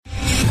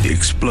The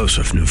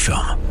explosive new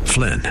film,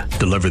 Flynn,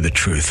 deliver the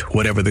truth,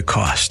 whatever the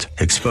cost,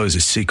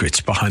 exposes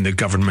secrets behind the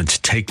government's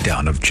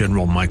takedown of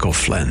General Michael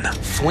Flynn.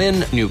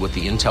 Flynn knew what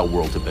the intel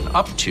world had been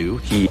up to.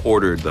 He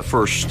ordered the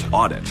first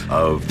audit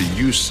of the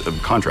use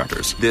of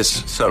contractors.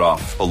 This set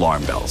off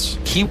alarm bells.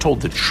 He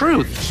told the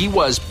truth. He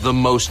was the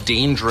most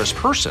dangerous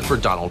person for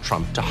Donald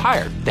Trump to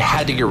hire. They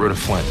had to get rid of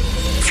Flynn.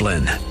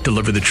 Flynn,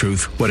 deliver the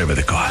truth, whatever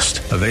the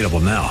cost. Available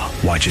now.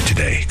 Watch it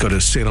today. Go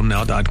to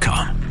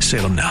salemnow.com.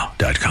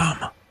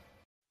 salemnow.com.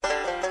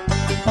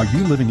 Are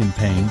you living in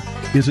pain?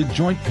 Is it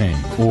joint pain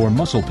or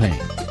muscle pain?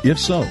 If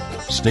so,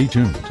 stay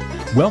tuned.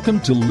 Welcome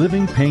to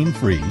Living Pain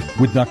Free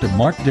with Dr.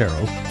 Mark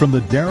Darrow from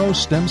the Darrow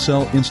Stem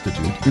Cell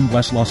Institute in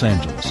West Los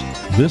Angeles.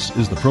 This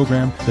is the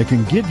program that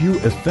can give you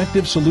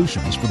effective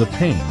solutions for the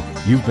pain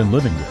you've been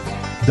living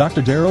with.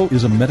 Dr. Darrow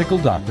is a medical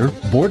doctor,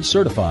 board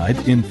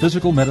certified in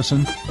physical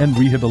medicine and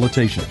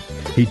rehabilitation.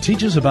 He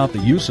teaches about the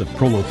use of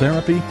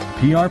prolotherapy,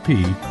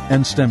 PRP,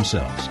 and stem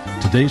cells.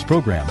 Today's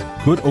program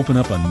could open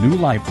up a new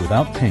life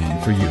without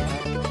pain for you.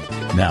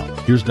 Now,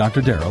 here's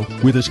Dr. Darrow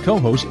with his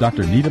co-host,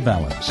 Dr. Nita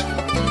Valens.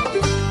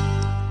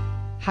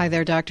 Hi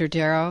there, Dr.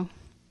 Darrow.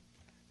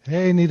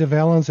 Hey, Nita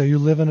Valens, are you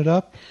living it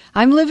up?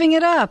 I'm living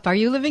it up. Are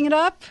you living it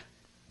up?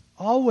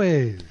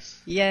 Always.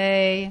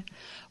 Yay.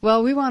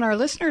 Well, we want our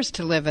listeners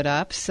to live it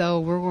up, so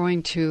we're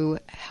going to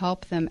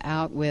help them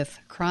out with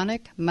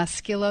chronic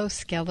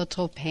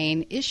musculoskeletal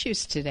pain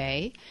issues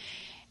today.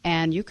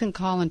 And you can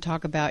call and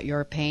talk about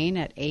your pain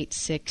at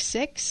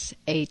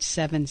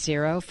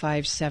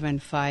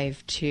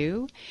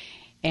 866-870-5752.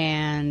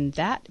 And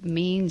that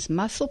means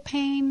muscle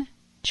pain,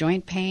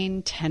 joint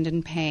pain,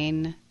 tendon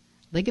pain,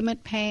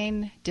 ligament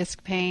pain,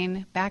 disc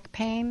pain, back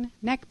pain,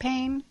 neck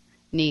pain,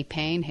 knee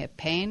pain, hip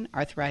pain,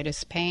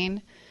 arthritis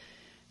pain,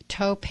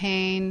 toe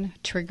pain,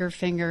 trigger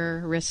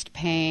finger, wrist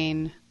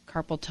pain,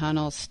 carpal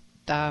tunnel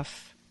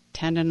stuff,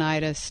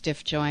 tendonitis,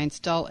 stiff joints,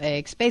 dull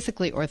aches,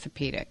 basically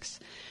orthopedics.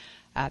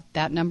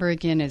 That number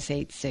again is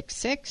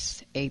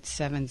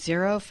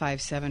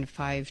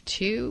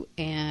 866-870-5752,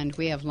 and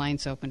we have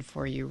lines open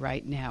for you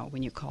right now.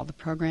 When you call the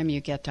program, you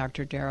get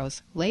Dr.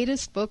 Darrow's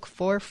latest book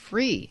for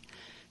free,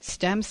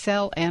 Stem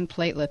Cell and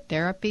Platelet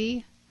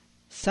Therapy,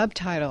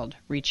 subtitled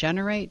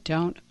Regenerate,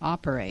 Don't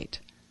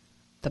Operate.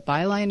 The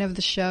byline of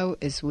the show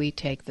is We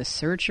Take the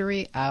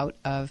Surgery Out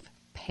of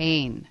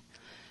Pain.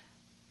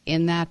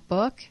 In that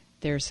book,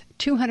 there's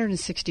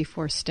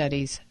 264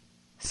 studies,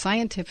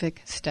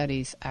 scientific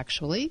studies,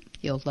 actually.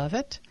 You'll love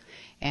it.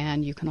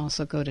 And you can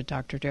also go to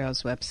Dr.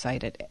 Darrow's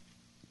website at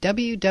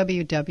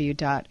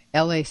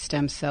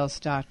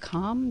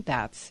www.lastemcells.com.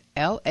 That's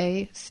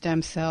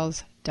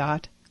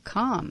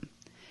lastemcells.com.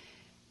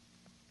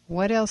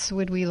 What else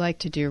would we like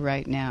to do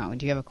right now?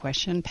 Do you have a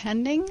question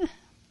pending?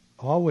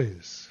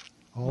 Always.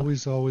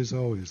 Always.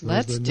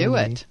 Let's do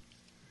it.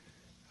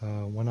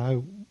 When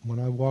I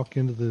walk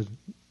into the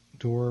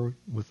door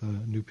with a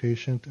new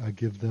patient, I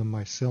give them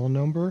my cell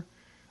number,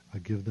 I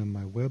give them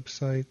my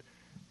website,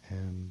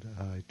 and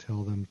I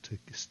tell them to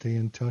stay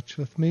in touch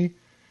with me,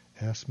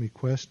 ask me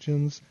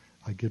questions.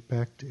 I get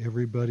back to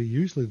everybody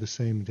usually the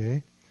same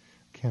day.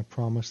 Can't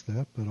promise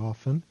that, but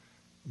often,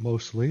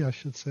 mostly I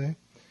should say.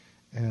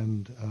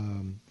 And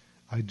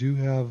I do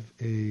have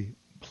a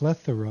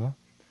plethora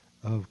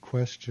of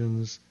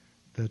questions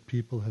that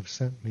people have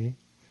sent me,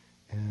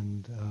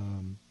 and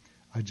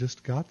I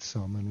just got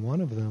some, and one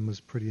of them is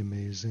pretty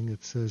amazing.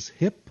 It says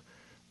hip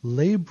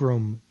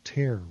labrum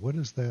tear. What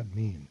does that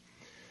mean?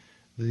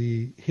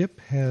 The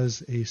hip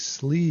has a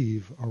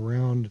sleeve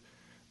around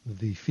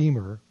the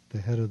femur,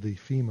 the head of the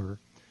femur,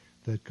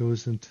 that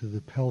goes into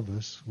the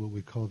pelvis, what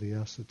we call the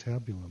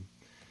acetabulum,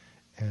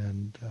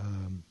 and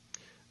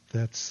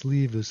that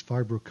sleeve is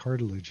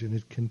fibrocartilage, and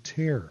it can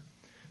tear.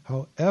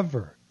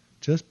 However,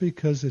 just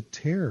because it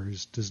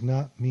tears does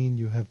not mean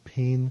you have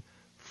pain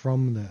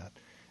from that.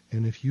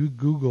 And if you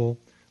Google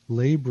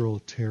labral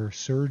tear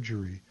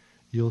surgery,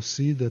 you'll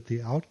see that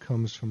the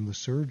outcomes from the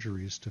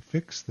surgeries to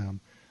fix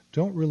them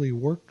don't really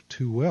work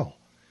too well.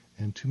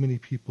 And too many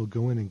people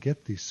go in and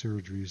get these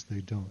surgeries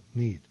they don't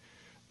need.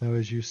 Now,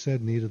 as you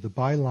said, Nita, the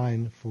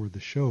byline for the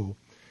show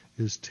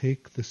is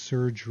take the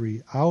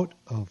surgery out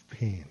of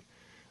pain.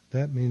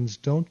 That means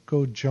don't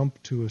go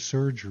jump to a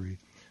surgery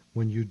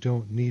when you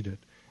don't need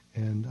it.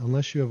 And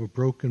unless you have a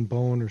broken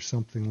bone or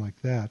something like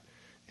that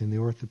in the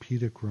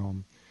orthopedic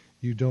realm,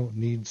 you don't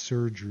need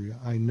surgery.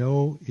 I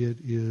know it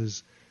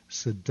is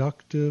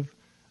seductive,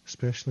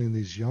 especially in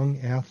these young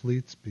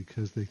athletes,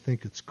 because they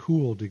think it's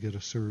cool to get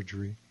a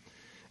surgery.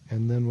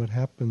 And then what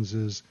happens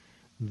is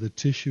the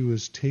tissue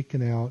is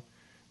taken out,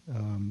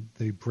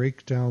 they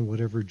break down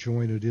whatever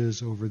joint it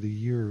is over the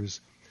years,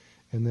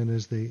 and then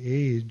as they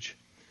age,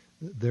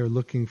 they're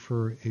looking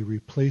for a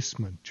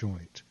replacement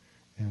joint.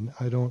 And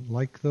I don't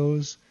like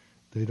those.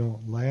 They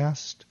don't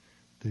last.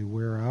 They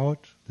wear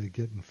out. They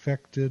get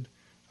infected.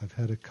 I've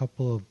had a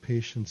couple of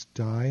patients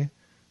die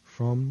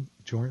from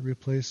joint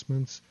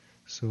replacements.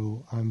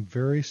 So I'm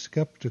very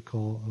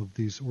skeptical of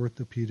these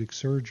orthopedic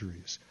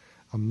surgeries.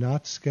 I'm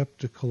not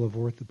skeptical of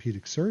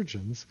orthopedic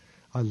surgeons.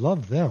 I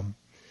love them.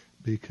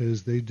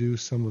 because they do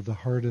some of the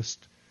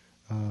hardest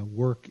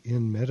work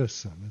in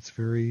medicine. It's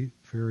very,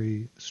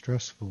 very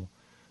stressful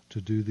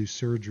to do these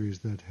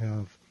surgeries that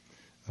have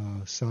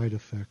side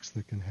effects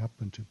that can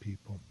happen to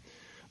people.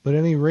 But at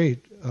any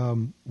rate,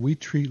 we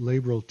treat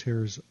labral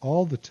tears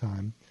all the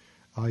time.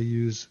 I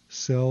use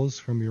cells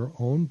from your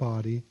own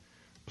body,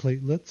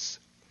 platelets.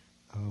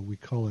 We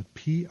call it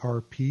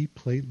PRP,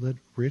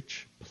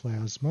 platelet-rich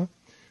plasma.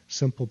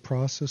 Simple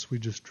process. We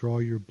just draw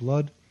your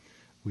blood,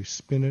 we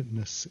spin it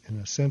in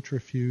a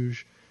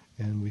centrifuge,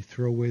 and we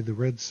throw away the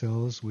red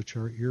cells, which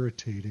are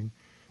irritating,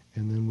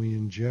 and then we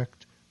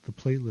inject the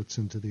platelets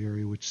into the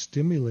area, which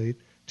stimulate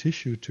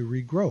tissue to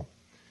regrow.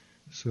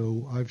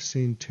 So I've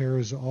seen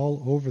tears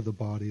all over the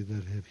body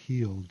that have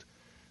healed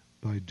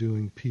by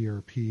doing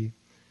PRP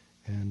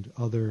and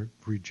other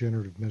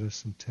regenerative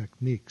medicine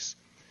techniques.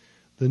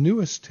 The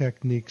newest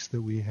techniques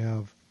that we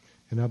have,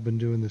 and I've been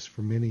doing this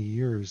for many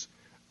years,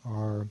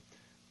 are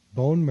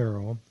bone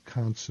marrow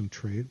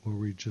concentrate, where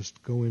we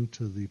just go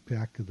into the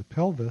back of the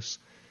pelvis,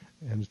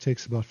 and it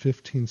takes about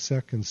 15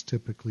 seconds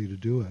typically to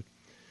do it.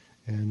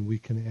 And we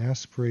can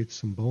aspirate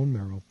some bone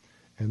marrow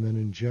and then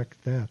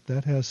inject that.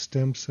 That has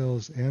stem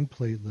cells and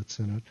platelets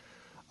in it,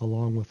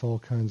 along with all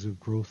kinds of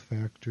growth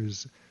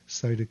factors,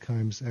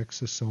 cytokines,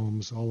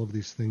 exosomes, all of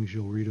these things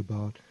you'll read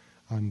about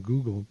on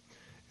Google.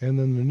 And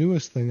then the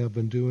newest thing I've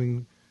been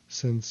doing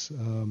since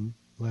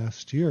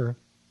last year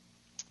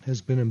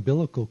has been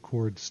umbilical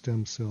cord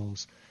stem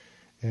cells.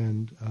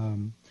 And,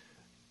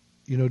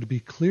 to be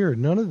clear,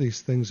 none of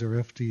these things are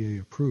FDA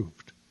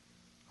approved.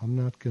 I'm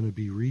not going to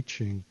be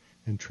reaching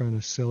and trying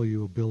to sell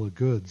you a bill of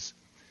goods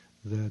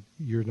that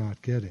you're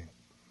not getting.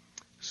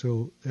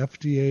 So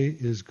FDA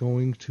is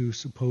going to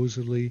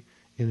supposedly,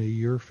 in a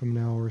year from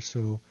now or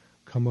so,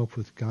 come up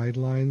with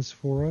guidelines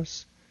for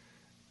us.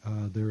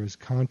 There is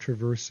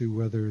controversy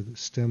whether the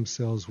stem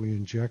cells we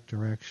inject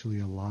are actually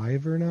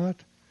alive or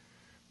not.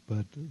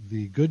 But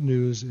the good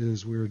news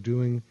is we're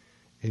doing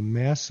a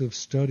massive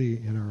study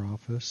in our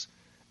office,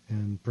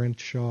 and Brent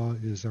Shaw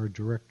is our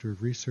director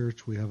of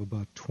research. We have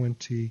about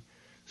 20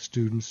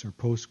 students or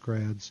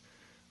postgrads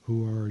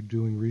who are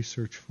doing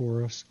research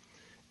for us,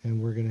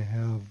 and we're going to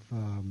have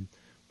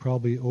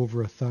probably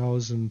over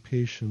 1,000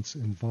 patients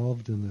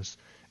involved in this.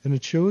 And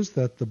it shows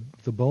that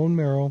the bone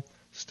marrow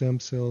stem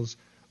cells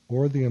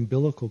or the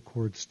umbilical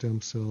cord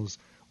stem cells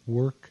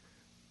work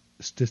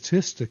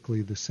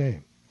statistically the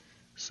same.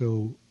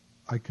 So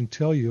I can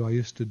tell you I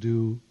used to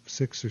do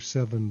 6 or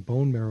 7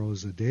 bone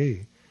marrows a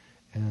day,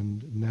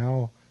 and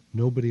now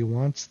nobody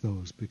wants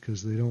those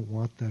because they don't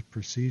want that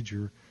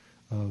procedure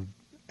of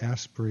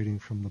aspirating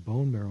from the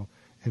bone marrow,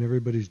 and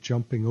everybody's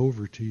jumping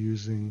over to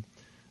using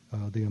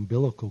the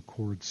umbilical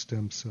cord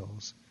stem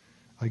cells.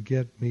 I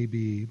get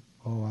maybe,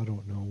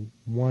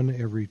 1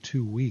 every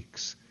 2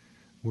 weeks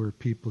where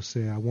people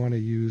say, I want to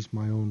use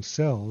my own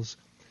cells,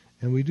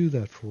 and we do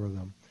that for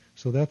them.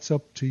 So that's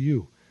up to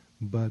you.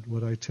 But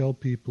what I tell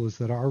people is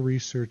that our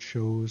research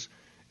shows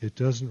it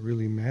doesn't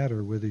really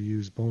matter whether you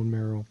use bone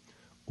marrow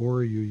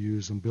or you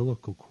use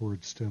umbilical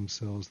cord stem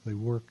cells. They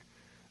work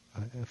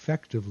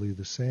effectively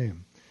the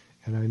same.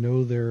 And I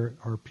know there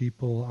are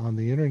people on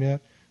the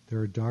internet, there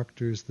are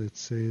doctors that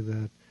say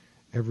that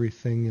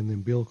everything in the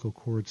umbilical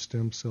cord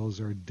stem cells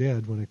are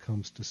dead when it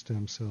comes to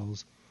stem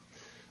cells.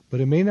 But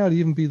it may not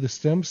even be the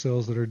stem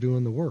cells that are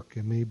doing the work.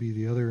 It may be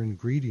the other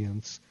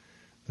ingredients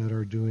that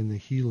are doing the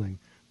healing.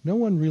 No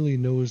one really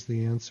knows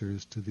the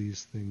answers to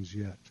these things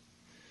yet.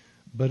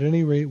 But at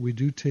any rate, we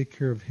do take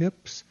care of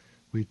hips.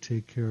 We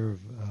take care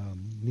of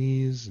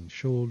knees and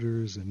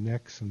shoulders and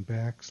necks and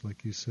backs,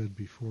 like you said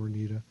before,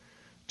 Nita,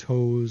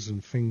 toes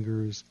and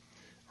fingers,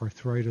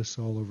 arthritis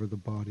all over the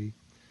body.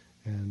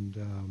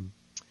 And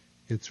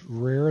it's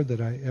rare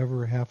that I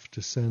ever have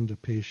to send a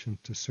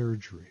patient to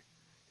surgery.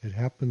 It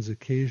happens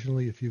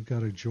occasionally if you've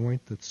got a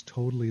joint that's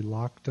totally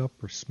locked up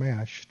or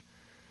smashed,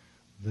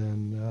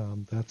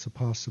 then that's a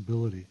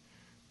possibility.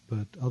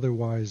 But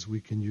otherwise,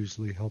 we can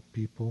usually help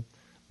people.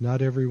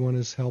 Not everyone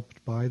is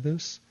helped by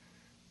this,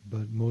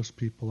 but most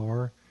people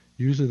are.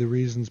 Usually the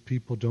reasons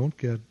people don't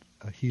get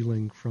a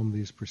healing from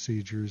these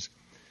procedures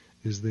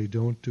is they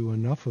don't do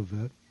enough of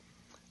it.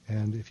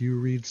 And if you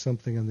read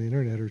something on the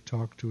internet or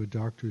talk to a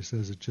doctor who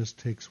says it just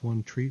takes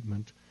one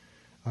treatment,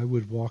 I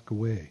would walk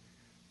away,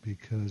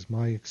 because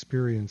my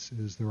experience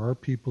is there are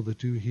people that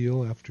do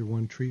heal after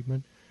one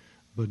treatment,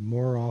 but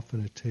more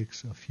often it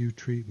takes a few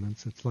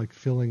treatments. It's like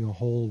filling a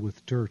hole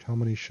with dirt. How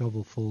many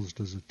shovelfuls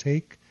does it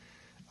take?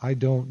 I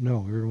don't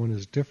know. Everyone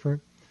is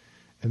different.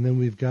 And then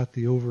we've got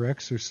the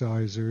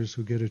over-exercisers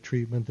who get a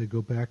treatment. They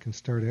go back and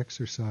start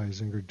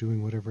exercising or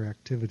doing whatever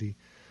activity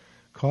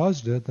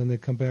caused it. Then they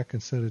come back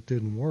and said it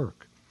didn't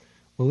work.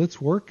 Well, it's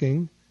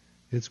working.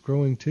 It's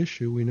growing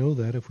tissue. We know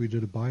that. If we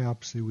did a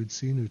biopsy, we'd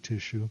see new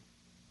tissue.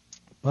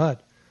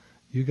 But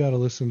you got to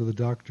listen to the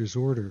doctor's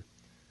order,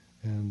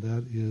 and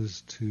that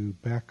is to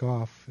back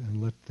off and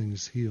let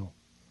things heal.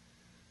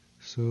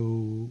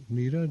 So,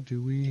 Nita,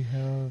 do we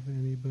have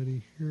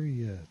anybody here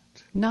yet?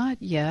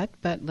 Not yet,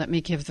 but let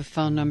me give the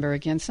phone number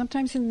again.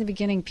 Sometimes in the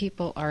beginning,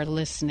 people are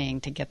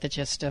listening to get the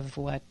gist of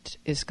what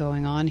is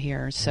going on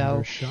here.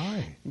 So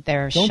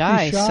they're shy. Don't be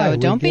shy. So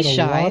don't be shy. We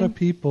get a lot of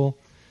people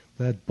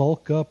that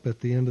bulk up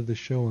at the end of the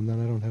show, and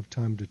then I don't have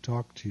time to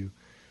talk to you.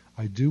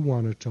 I do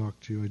want to talk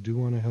to you. I do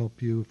want to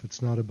help you. If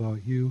it's not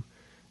about you,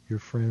 your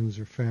friends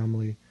or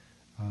family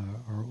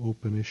are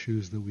open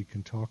issues that we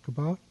can talk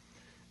about.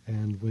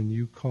 And when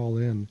you call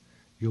in,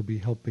 you'll be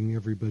helping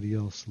everybody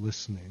else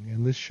listening.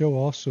 And this show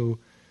also,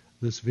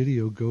 this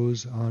video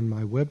goes on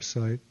my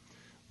website,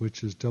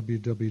 which is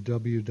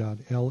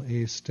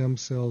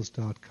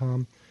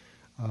www.lastemcells.com.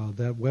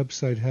 That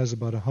website has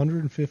about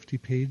 150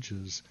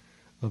 pages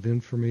of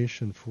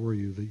information for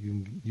you that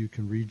you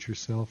can read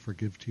yourself or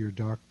give to your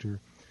doctor.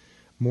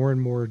 More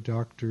and more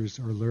doctors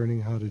are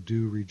learning how to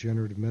do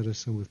regenerative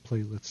medicine with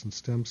platelets and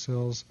stem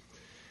cells.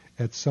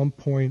 At some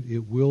point,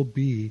 it will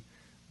be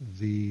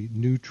the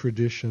new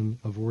tradition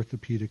of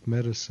orthopedic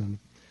medicine.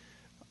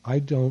 I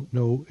don't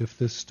know if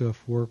this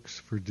stuff works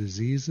for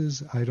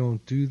diseases. I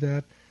don't do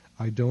that.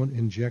 I don't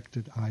inject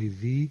it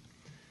IV.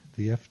 The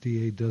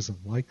FDA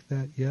doesn't like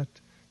that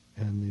yet,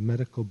 and the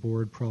medical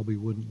board probably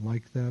wouldn't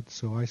like that,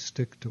 so I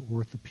stick to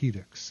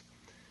orthopedics.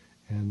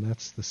 And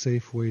that's the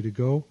safe way to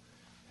go,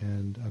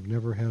 and I've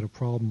never had a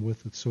problem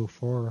with it so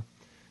far.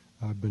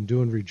 I've been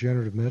doing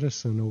regenerative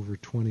medicine over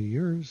 20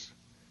 years,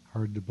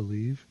 hard to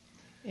believe.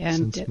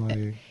 And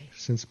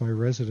since my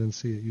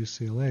residency at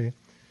UCLA,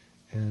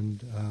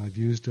 and I've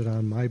used it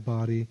on my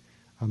body,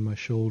 on my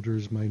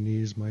shoulders, my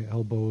knees, my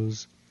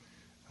elbows.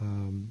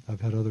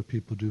 I've had other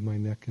people do my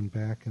neck and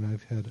back, and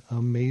I've had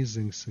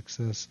amazing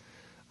success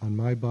on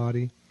my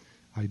body.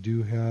 I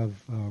do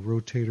have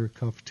rotator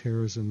cuff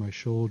tears in my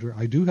shoulder.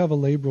 I do have a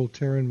labral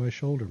tear in my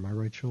shoulder, my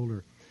right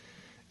shoulder,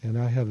 and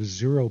I have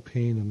zero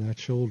pain in that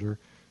shoulder.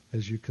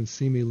 As you can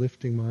see me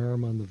lifting my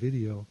arm on the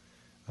video,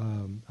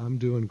 I'm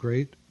doing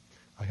great.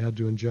 I had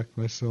to inject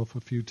myself a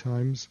few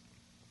times,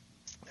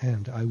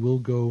 and I will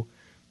go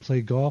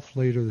play golf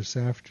later this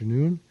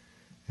afternoon.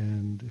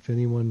 And if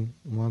anyone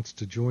wants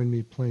to join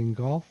me playing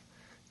golf,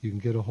 you can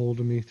get a hold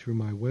of me through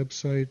my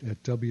website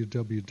at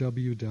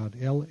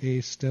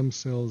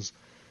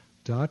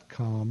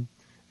www.lastemcells.com,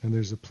 and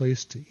there's a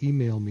place to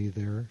email me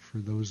there for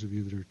those of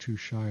you that are too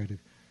shy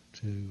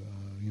to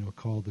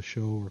call the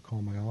show or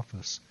call my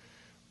office.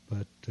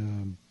 But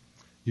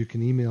you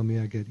can email me.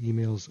 I get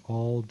emails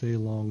all day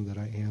long that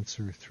I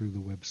answer through the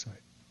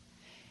website.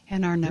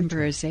 And our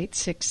number is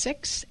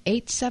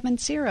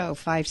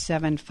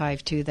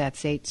 866-870-5752.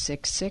 That's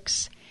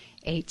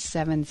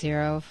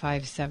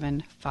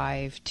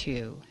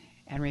 866-870-5752.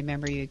 And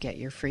remember, you get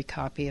your free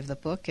copy of the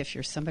book if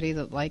you're somebody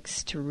that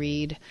likes to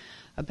read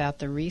about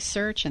the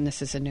research, and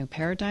this is a new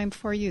paradigm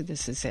for you.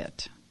 This is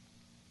it.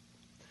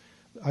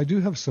 I do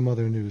have some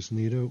other news,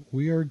 Nita.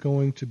 We are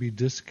going to be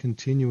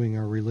discontinuing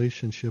our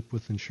relationship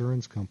with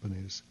insurance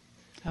companies.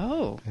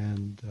 Oh.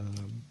 And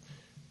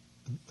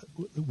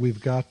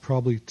we've got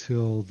probably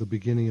till the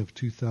beginning of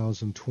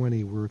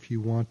 2020 where if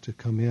you want to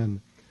come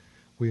in,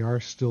 we are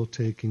still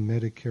taking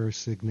Medicare,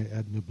 Cigna,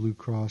 Aetna, Blue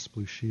Cross,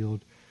 Blue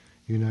Shield,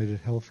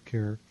 United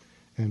Healthcare.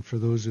 And for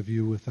those of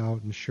you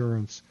without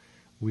insurance,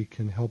 we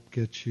can help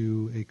get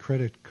you a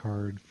credit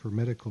card for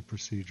medical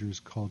procedures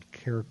called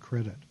Care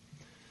Credit.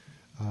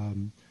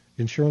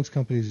 Insurance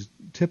companies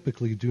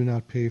typically do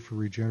not pay for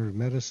regenerative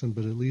medicine,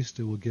 but at least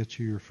it will get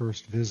you your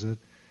first visit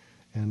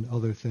and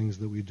other things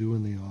that we do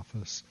in the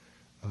office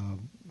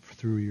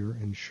through your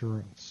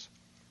insurance.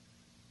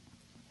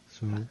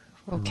 So,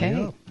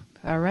 okay.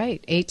 All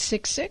right.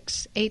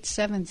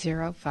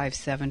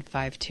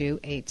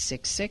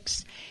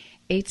 866-870-5752.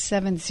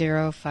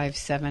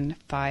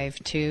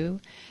 866-870-5752.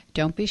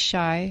 Don't be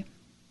shy.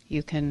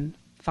 You can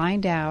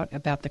find out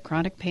about the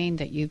chronic pain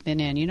that you've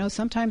been in. You know,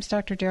 sometimes,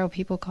 Dr. Darrow,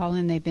 people call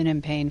in, they've been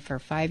in pain for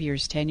 5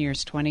 years, 10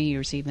 years, 20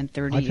 years, even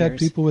 30 years. I've had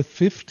people with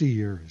 50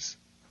 years.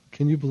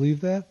 Can you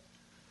believe that?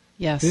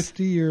 Yes.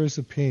 50 years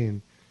of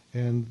pain.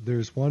 And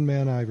there's one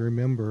man I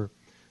remember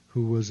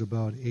who was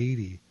about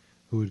 80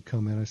 who would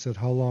come in. I said,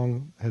 how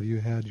long have you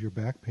had your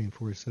back pain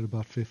for? He said,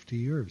 about 50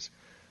 years.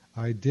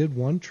 I did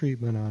one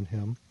treatment on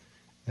him,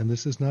 and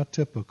this is not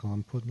typical.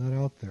 I'm putting that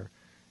out there.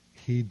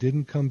 He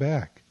didn't come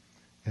back.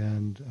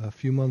 And a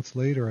few months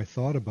later, I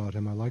thought about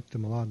him. I liked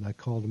him a lot, and I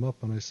called him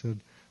up, and I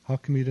said, how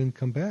come you didn't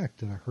come back?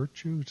 Did I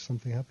hurt you? Did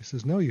something happen? He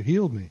says, no, you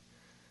healed me,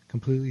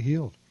 completely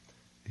healed.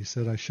 He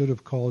said, I should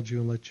have called you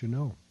and let you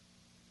know.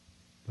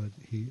 But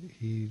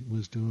he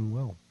was doing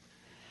well.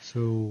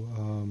 So,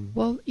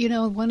 well, you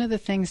know, one of the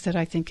things that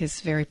I think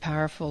is very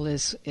powerful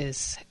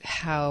is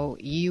how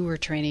you were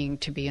training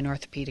to be an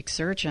orthopedic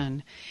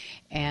surgeon,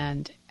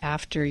 and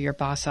after your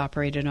boss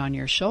operated on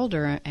your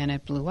shoulder and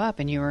it blew up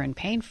and you were in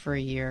pain for a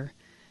year.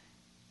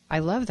 I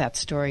love that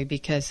story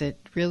because it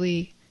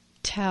really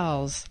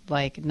tells,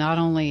 like, not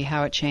only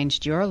how it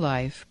changed your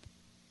life,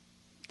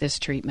 this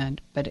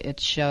treatment, but it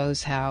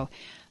shows how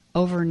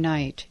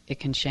overnight it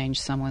can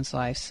change someone's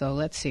life. So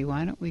let's see,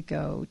 why don't we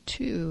go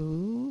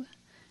to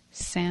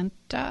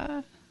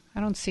Santa? I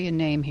don't see a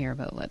name here,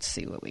 but let's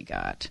see what we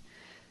got.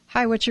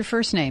 Hi, what's your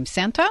first name?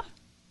 Santa?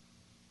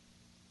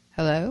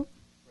 Hello?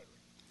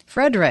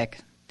 Frederick.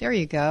 There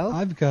you go.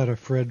 I've got a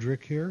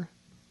Frederick here.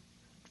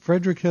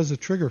 Frederick has a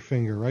trigger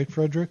finger, right,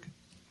 Frederick?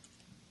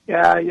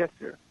 Yes,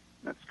 sir.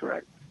 That's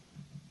correct.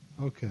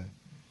 Okay.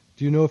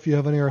 Do you know if you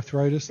have any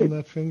arthritis in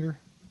that finger?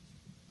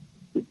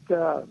 It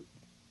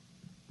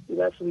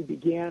actually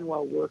began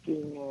while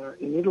working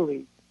in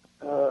Italy.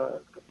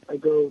 I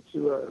go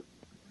to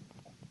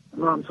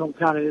my mom's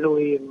hometown in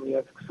Italy, and we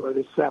have sort of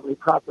this family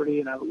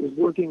property, and I was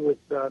working with,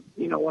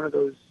 one of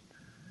those,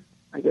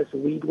 I guess,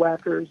 weed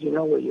whackers,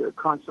 where you're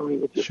constantly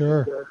with your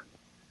Sure. finger.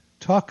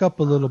 Talk up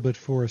a little bit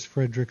for us,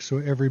 Frederick, so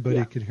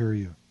everybody could hear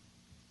you.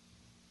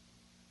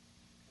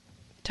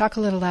 Talk a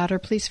little louder,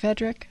 please,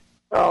 Frederick.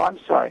 Oh, I'm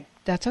sorry.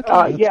 That's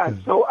okay.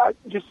 good. So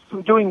just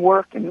from doing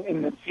work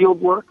in the field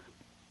work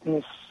in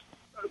this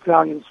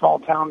Italian small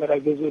town that I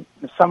visit in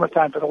the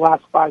summertime for the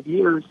last 5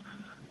 years,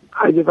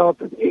 I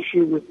developed an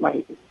issue with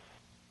my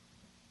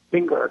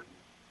finger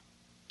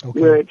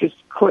where it just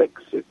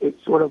clicks.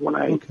 It's sort of when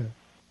I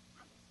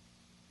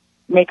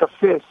make a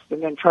fist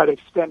and then try to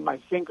extend my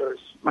fingers,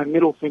 my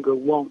middle finger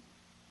won't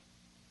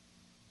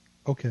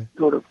go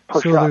to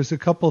push So up. there's a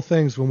couple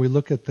things when we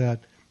look at that.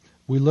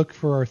 We look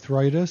for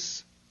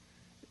arthritis,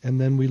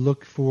 and then we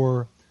look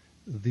for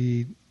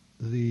the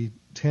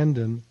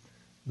tendon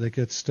that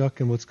gets stuck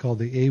in what's called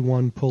the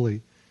A1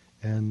 pulley,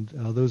 and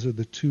those are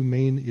the two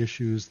main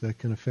issues that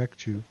can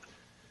affect you.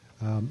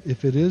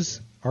 If it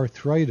is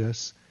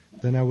arthritis,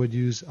 then I would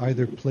use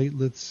either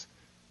platelets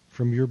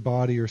from your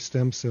body or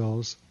stem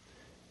cells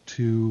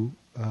to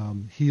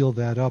heal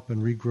that up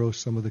and regrow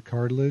some of the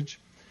cartilage.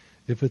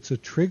 If it's a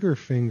trigger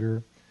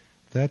finger,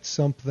 that's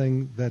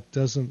something that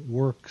doesn't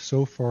work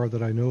so far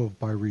that I know of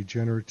by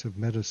regenerative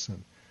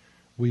medicine.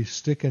 We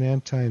stick an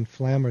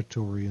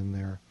anti-inflammatory in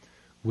there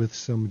with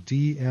some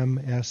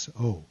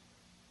DMSO.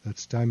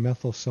 That's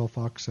dimethyl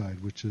sulfoxide,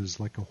 which is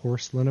like a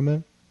horse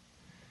liniment.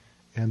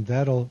 And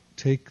that'll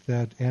take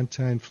that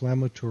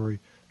anti-inflammatory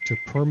to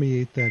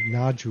permeate that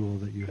nodule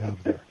that you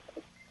have there.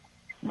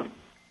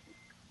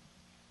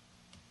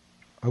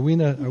 Are we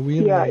in a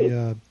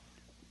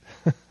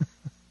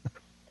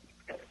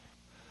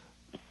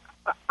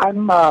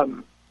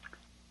I'm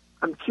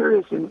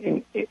curious.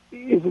 Is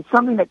it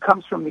something that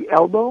comes from the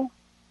elbow?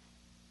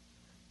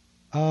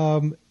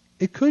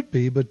 It could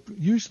be, but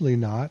usually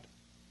not.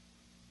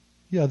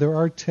 Yeah, there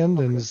are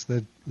tendons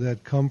that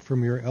come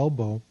from your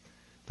elbow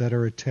that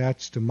are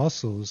attached to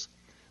muscles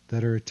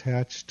that are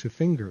attached to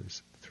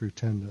fingers through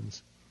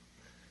tendons.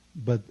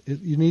 But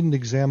you need an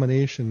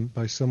examination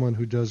by someone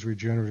who does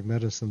regenerative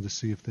medicine to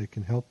see if they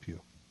can help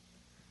you.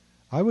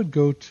 I would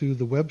go to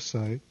the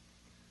website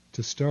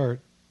to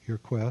start your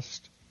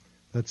quest.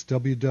 That's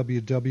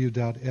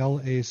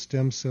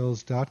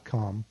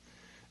www.lastemcells.com,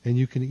 and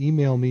you can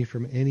email me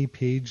from any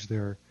page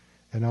there,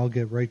 and I'll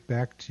get right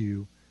back to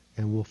you,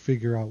 and we'll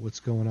figure out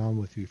what's going on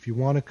with you. If you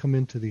want to come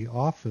into the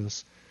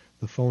office,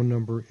 the phone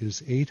number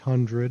is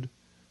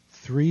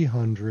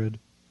 800-300-9300.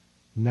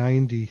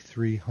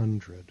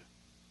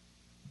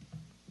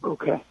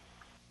 Okay.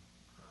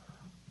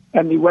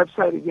 And the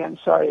website again,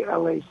 sorry,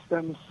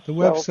 lastemcells.com? The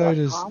website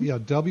is,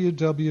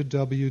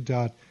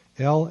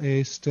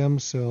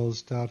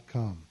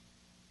 www.lastemcells.com.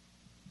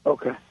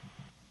 Okay.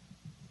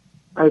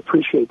 I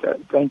appreciate that.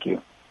 Thank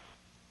you.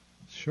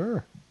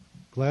 Sure.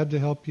 Glad to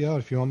help you out.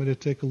 If you want me to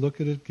take a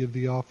look at it, give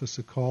the office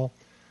a call.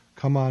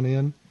 Come on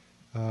in.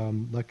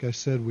 Like I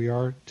said, we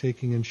are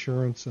taking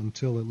insurance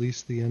until at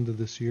least the end of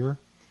this year.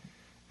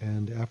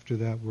 And after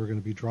that, we're going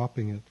to be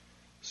dropping it.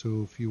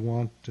 So if you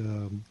want,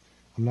 I'm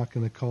not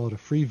going to call it a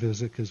free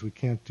visit because we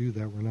can't do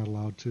that. We're not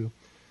allowed to.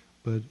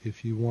 But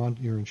if you want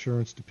your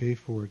insurance to pay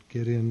for it,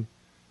 get in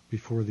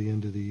before the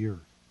end of the year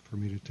for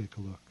me to take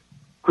a look.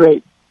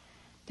 Great.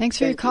 Thanks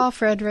for your call,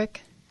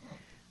 Frederick.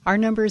 Our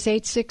number is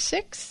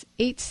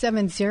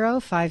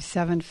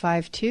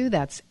 866-870-5752.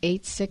 That's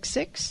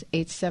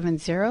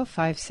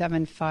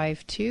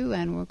 866-870-5752.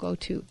 And we'll go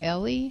to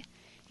Ellie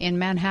in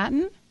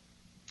Manhattan.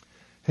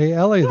 Hey,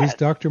 Ellie, this is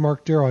Dr.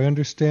 Mark Darrow. I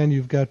understand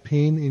you've got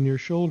pain in your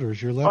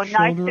shoulders. Your left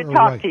shoulder nice to or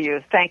talk right? to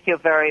you. Thank you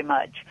very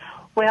much.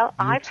 Well,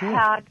 You I've too.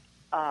 had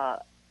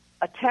a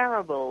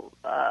terrible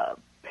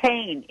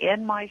pain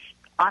in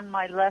on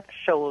my left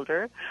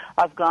shoulder.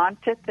 I've gone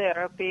to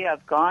therapy.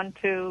 I've gone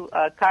to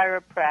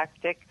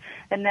chiropractic,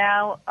 and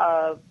now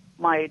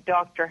my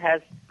doctor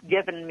has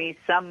given me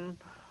some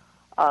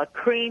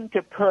cream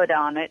to put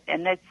on it,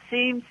 and it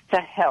seems to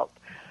help.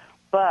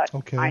 But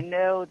I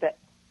know that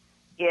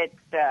it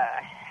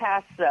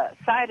has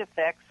side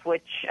effects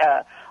which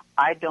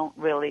I don't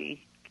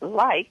really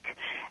like.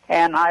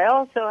 And I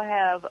also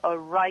have a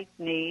right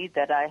knee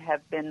that I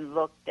have been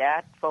looked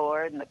at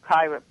for in the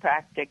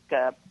chiropractic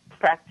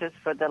practice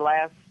for the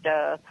last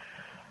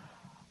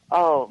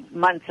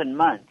months and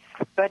months,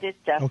 but it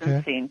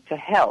doesn't seem to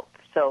help.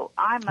 So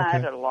I'm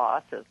at a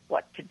loss of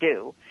what to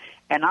do,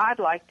 and I'd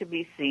like to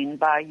be seen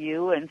by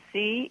you and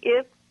see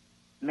if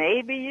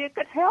maybe you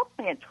could help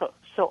me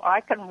so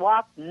I can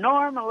walk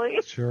normally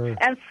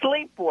and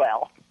sleep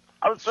well.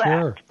 How's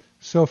that?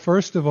 So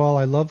first of all,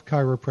 I love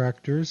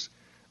chiropractors.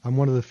 I'm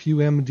one of the few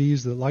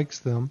MDs that likes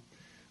them,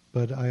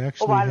 but I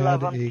actually I love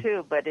them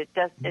too, but it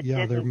they're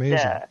didn't,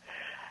 amazing.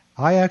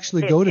 I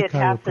actually go to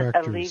chiropractors. It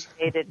hasn't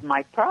alleviated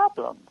my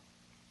problem.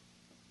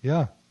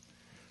 Yeah.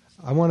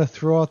 I want to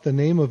throw out the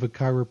name of a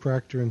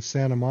chiropractor in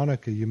Santa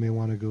Monica you may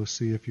want to go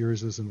see if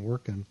yours isn't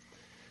working.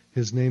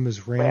 His name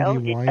is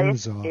Randy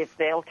Weinzoff. If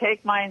they'll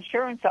take my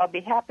insurance, I'll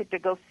be happy to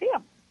go see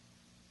him.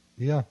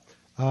 Yeah.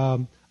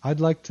 I'd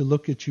like to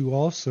look at you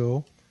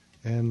also,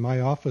 and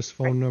my office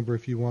phone number,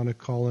 if you want to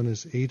call in,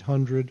 is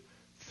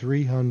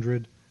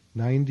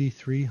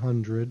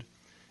 800-300-9300,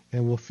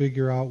 and we'll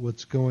figure out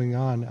what's going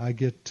on. I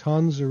get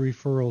tons of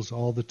referrals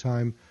all the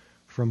time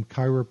from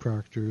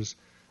chiropractors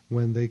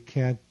when they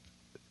can't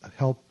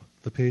help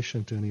the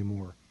patient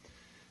anymore.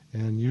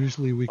 And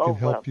usually we can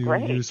help you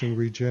using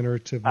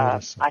regenerative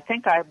medicine. I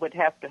think I would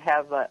have to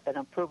have an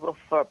approval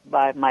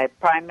by my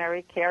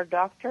primary care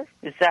doctor.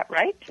 Is that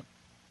right?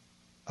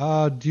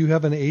 Do you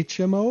have an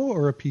HMO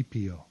or a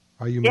PPO?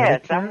 Are you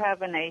Yes, Medicare? I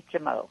have an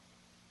HMO.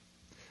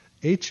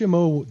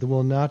 HMO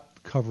will not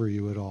cover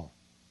you at all.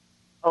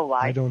 Oh,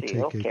 I don't see.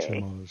 take Okay.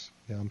 HMOs.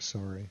 Yeah, I'm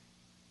sorry.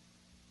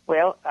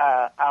 Well,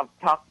 I'll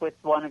talk with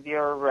one of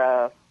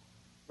your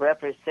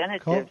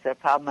representatives of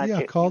how much you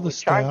would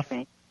charge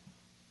me.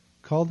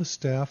 Call the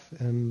staff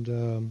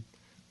and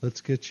let's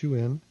get you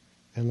in,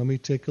 and let me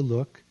take a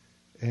look.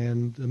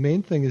 And the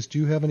main thing is, do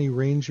you have any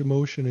range of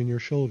motion in your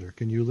shoulder?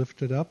 Can you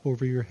lift it up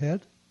over your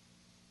head?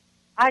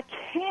 I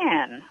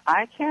can.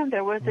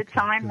 There was a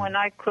time when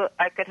I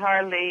could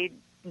hardly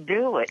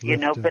do it,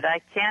 but I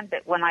can.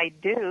 But when I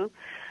do,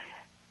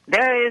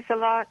 there is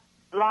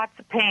lots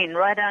of pain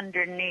right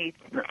underneath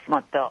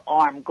the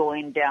arm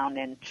going down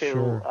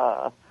into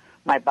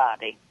my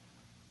body.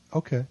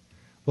 Okay.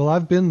 Well,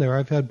 I've been there.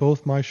 I've had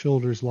both my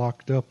shoulders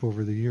locked up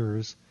over the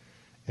years,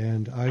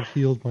 and I've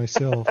healed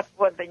myself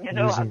well, then you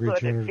know using how good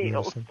regenerative it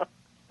feels. medicine.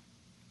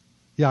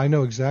 Yeah, I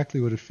know exactly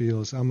what it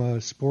feels. I'm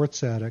a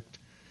sports addict,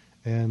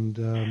 and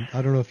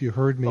I don't know if you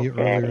heard me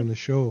earlier in the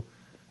show.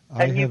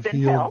 I have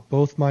healed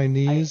both my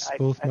knees,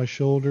 both my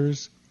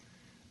shoulders,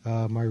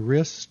 my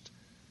wrist.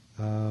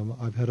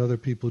 I've had other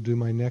people do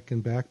my neck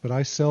and back, but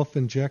I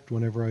self-inject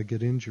whenever I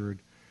get injured,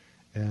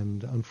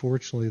 and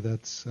unfortunately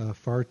that's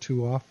far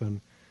too often.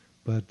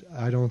 But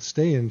I don't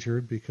stay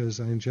injured because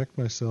I inject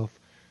myself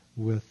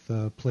with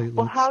platelets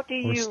or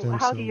stem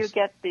cells. How do you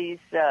get these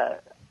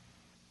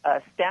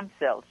stem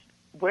cells?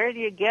 Where do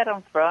you get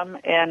them from?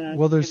 And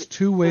well, there's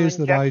two ways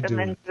that I do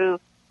it.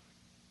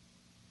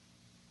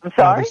 I'm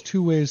sorry?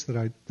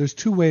 There's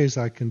two ways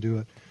I can do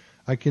it.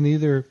 I can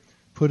either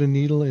put a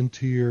needle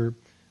into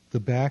the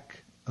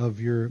back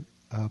of your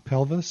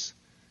pelvis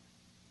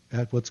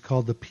at what's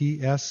called the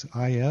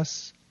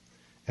PSIS,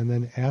 and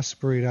then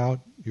aspirate out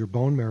your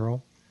bone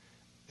marrow.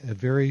 A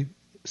very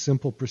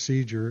simple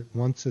procedure.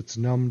 Once it's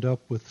numbed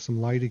up with some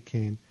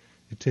lidocaine,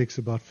 it takes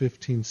about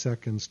 15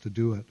 seconds to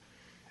do it.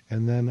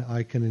 And then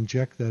I can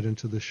inject that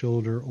into the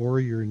shoulder or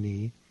your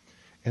knee.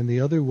 And the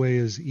other way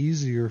is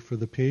easier for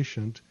the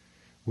patient,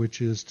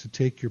 which is to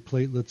take your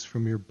platelets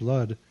from your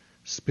blood,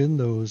 spin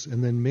those,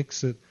 and then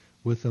mix it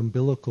with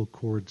umbilical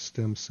cord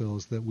stem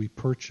cells that we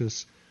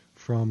purchase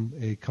from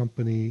a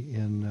company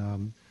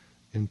in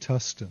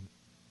Tustin.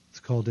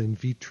 It's called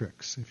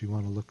Invitrix, if you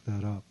want to look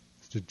that up.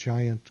 It's a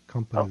giant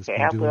company that's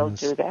been doing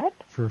this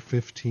for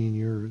 15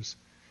 years.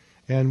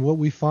 And what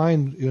we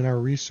find in our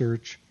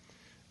research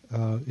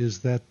is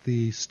that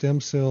the stem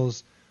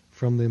cells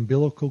from the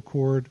umbilical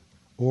cord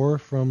or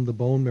from the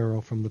bone marrow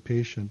from the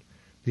patient,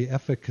 the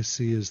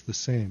efficacy is the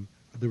same.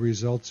 The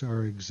results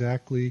are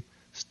exactly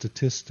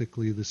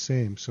statistically the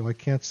same. So I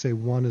can't say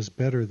one is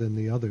better than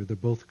the other. They're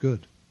both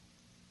good.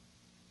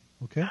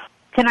 Okay?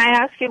 Can I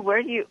ask you,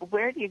 where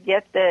do you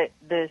get the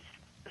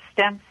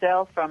stem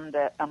cell from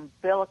the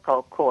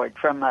umbilical cord?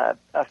 From a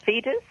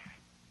fetus?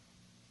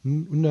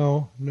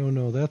 No.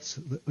 That's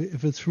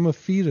if it's from a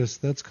fetus,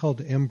 that's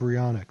called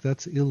embryonic.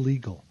 That's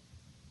illegal.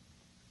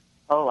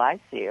 Oh, I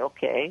see.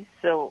 Okay.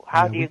 So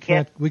how do you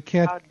we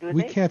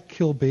can't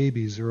kill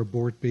babies or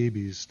abort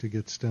babies to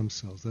get stem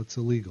cells. That's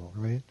illegal,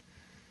 right?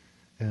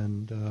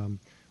 And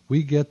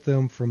we get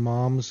them from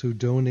moms who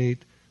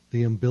donate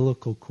the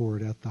umbilical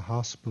cord at the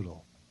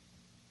hospital.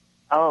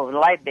 Oh,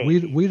 live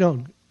babies. We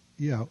don't.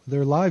 Yeah,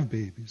 they're live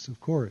babies, of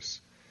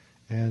course.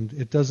 And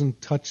it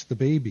doesn't touch the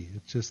baby.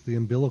 It's just the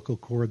umbilical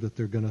cord that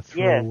they're going to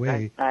throw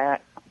away.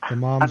 The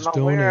moms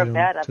donate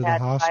them to the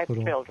hospital.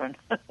 I'm aware of that.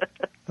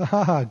 I've had 5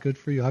 children. Good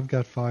for you. I've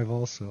got 5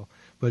 also.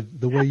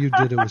 But the way you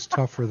did it was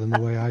tougher than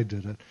the way I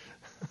did it.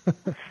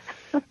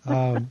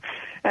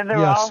 And they're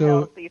all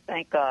healthy,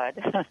 thank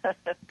God.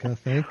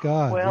 Thank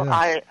God. Well,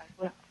 yes.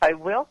 I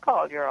will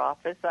call your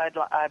office.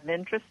 I'm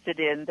interested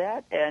in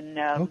that. And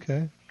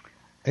okay.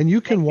 And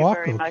you can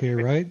walk okay,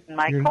 right?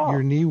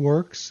 Your knee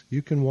works?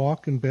 You can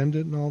walk and bend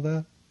it and all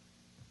that?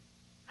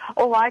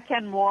 Oh, I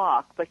can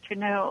walk, but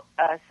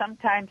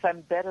sometimes I'm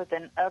better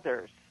than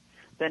others,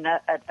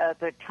 at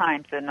other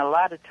times. And a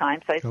lot of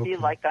times I feel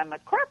like I'm a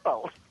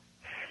cripple.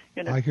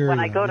 I hear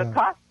when I go to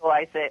Costco,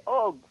 I say,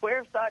 "Oh,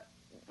 where's that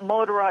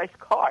motorized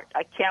cart.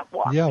 I can't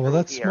walk. Yeah, well,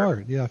 that's here.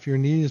 smart. Yeah, if your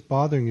knee is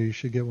bothering you, you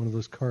should get one of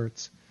those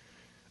carts.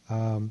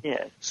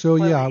 Yes. So,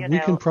 Well, yeah, you we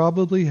know- can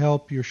probably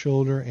help your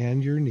shoulder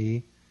and your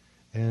knee.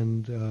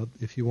 And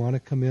if you want to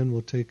come in,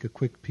 we'll take a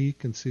quick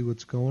peek and see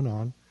what's going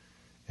on.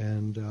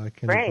 And I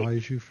can Great.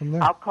 advise you from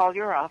there. I'll call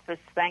your office.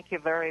 Thank you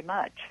very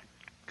much.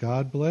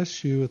 God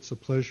bless you. It's a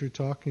pleasure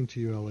talking to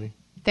you, Ellie.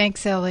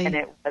 Thanks, Ellie. And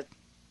it was.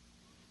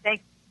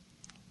 Thank.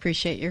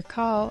 Appreciate your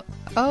call.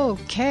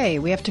 Okay,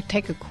 we have to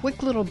take a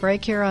quick little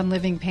break here on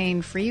Living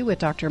Pain Free with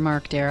Dr.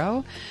 Mark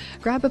Darrow.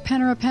 Grab a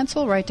pen or a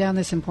pencil, write down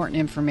this important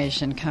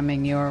information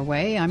coming your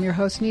way. I'm your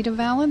host, Nita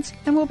Valens,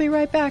 and we'll be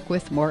right back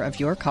with more of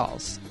your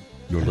calls.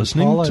 You're And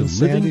listening Paula to and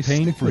Living Sandy,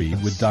 Pain stick Free with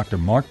us. with Dr.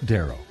 Mark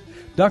Darrow.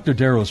 Dr.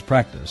 Darrow's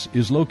practice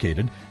is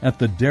located at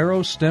the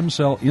Darrow Stem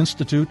Cell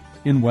Institute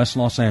in West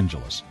Los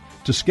Angeles.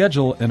 To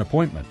schedule an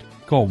appointment,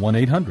 call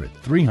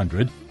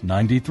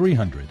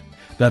 1-800-300-9300.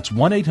 That's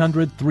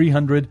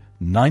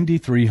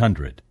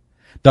 1-800-300-9300.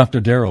 Dr.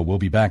 Darrow will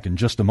be back in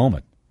just a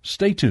moment.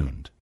 Stay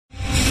tuned.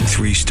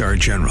 3-star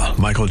General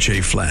Michael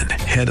J. Flynn,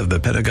 head of the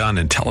Pentagon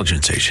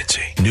Intelligence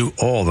Agency, knew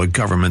all the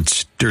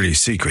government's dirty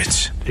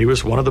secrets. He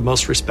was one of the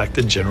most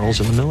respected generals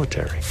in the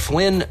military.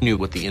 Flynn knew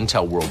what the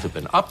intel world had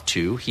been up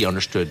to. He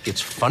understood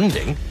its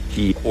funding.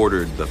 He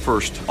ordered the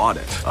first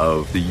audit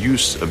of the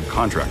use of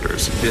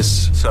contractors.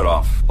 This set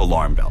off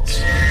alarm bells.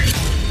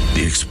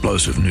 The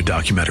explosive new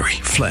documentary,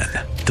 Flynn,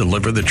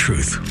 Deliver the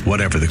Truth,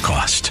 Whatever the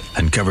Cost,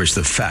 uncovers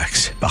the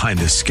facts behind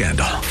this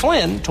scandal.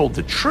 Flynn told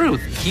the truth.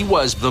 He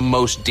was the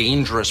most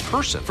dangerous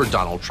person for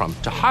Donald Trump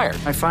to hire.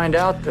 I find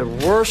out the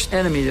worst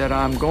enemy that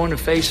I'm going to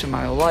face in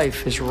my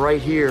life is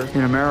right here in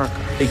America.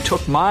 They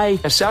took my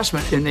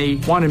assessment and they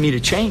wanted me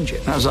to change it.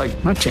 And I was like,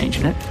 I'm not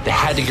changing it. They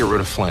had to get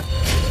rid of Flynn.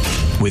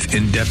 With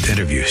in-depth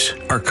interviews,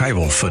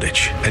 archival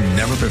footage, and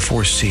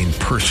never-before-seen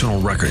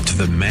personal records of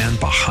the man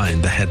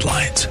behind the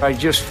headlines. I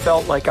just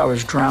felt like I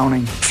was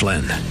drowning.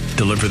 Flynn,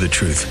 Deliver the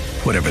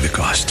Truth, Whatever the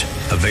Cost.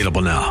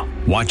 Available now.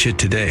 Watch it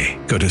today.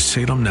 Go to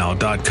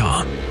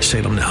salemnow.com.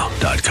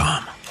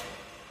 salemnow.com.